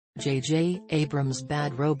J.J. Abrams'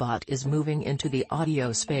 Bad Robot is moving into the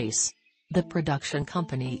audio space. The production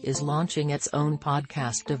company is launching its own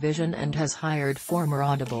podcast division and has hired former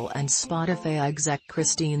Audible and Spotify exec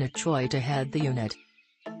Christina Choi to head the unit.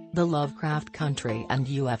 The Lovecraft Country and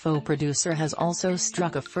UFO producer has also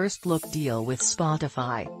struck a first-look deal with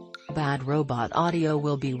Spotify. Bad Robot Audio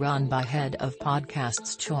will be run by head of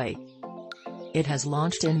podcasts Choi. It has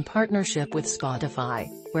launched in partnership with Spotify,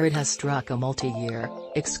 where it has struck a multi-year,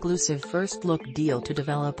 exclusive first-look deal to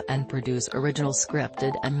develop and produce original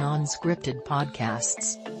scripted and non-scripted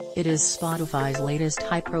podcasts. It is Spotify's latest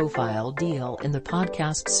high-profile deal in the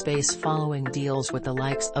podcast space, following deals with the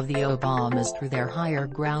likes of the Obamas through their Higher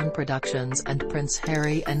Ground Productions and Prince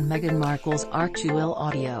Harry and Meghan Markle's Archewell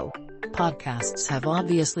Audio. Podcasts have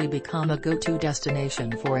obviously become a go-to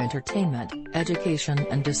destination for entertainment, education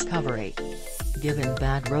and discovery. Given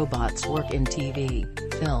Bad Robot's work in TV,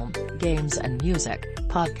 film, games and music,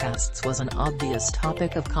 podcasts was an obvious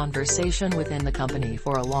topic of conversation within the company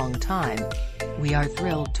for a long time. We are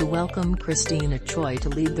thrilled to welcome Christina Choi to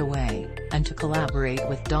lead the way, and to collaborate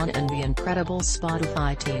with Don and the incredible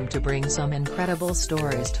Spotify team to bring some incredible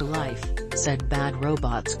stories to life, said Bad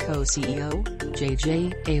Robot's co-CEO,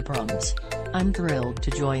 J.J. Abrams. I'm thrilled to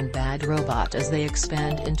join Bad Robot as they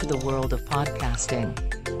expand into the world of podcasting.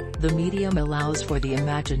 The medium allows for the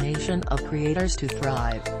imagination of creators to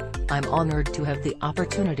thrive. I'm honored to have the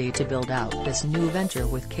opportunity to build out this new venture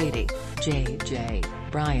with Katie,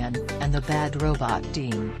 JJ, Brian, and the Bad Robot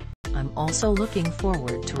team. I'm also looking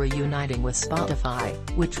forward to reuniting with Spotify,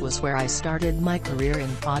 which was where I started my career in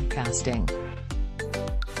podcasting.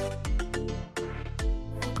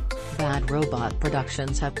 Bad Robot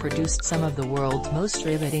Productions have produced some of the world's most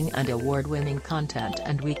riveting and award-winning content,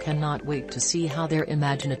 and we cannot wait to see how their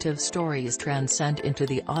imaginative stories transcend into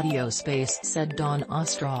the audio space, said Don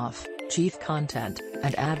Ostroff, Chief Content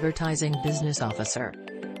and Advertising Business Officer.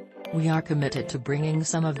 We are committed to bringing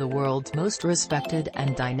some of the world's most respected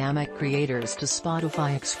and dynamic creators to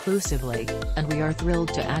Spotify exclusively, and we are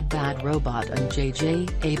thrilled to add Bad Robot and J.J.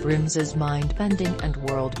 Abrams' mind-bending and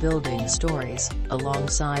world-building stories,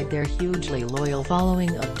 alongside their hugely loyal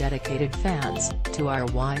following of dedicated fans, to our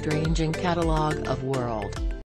wide-ranging catalog of world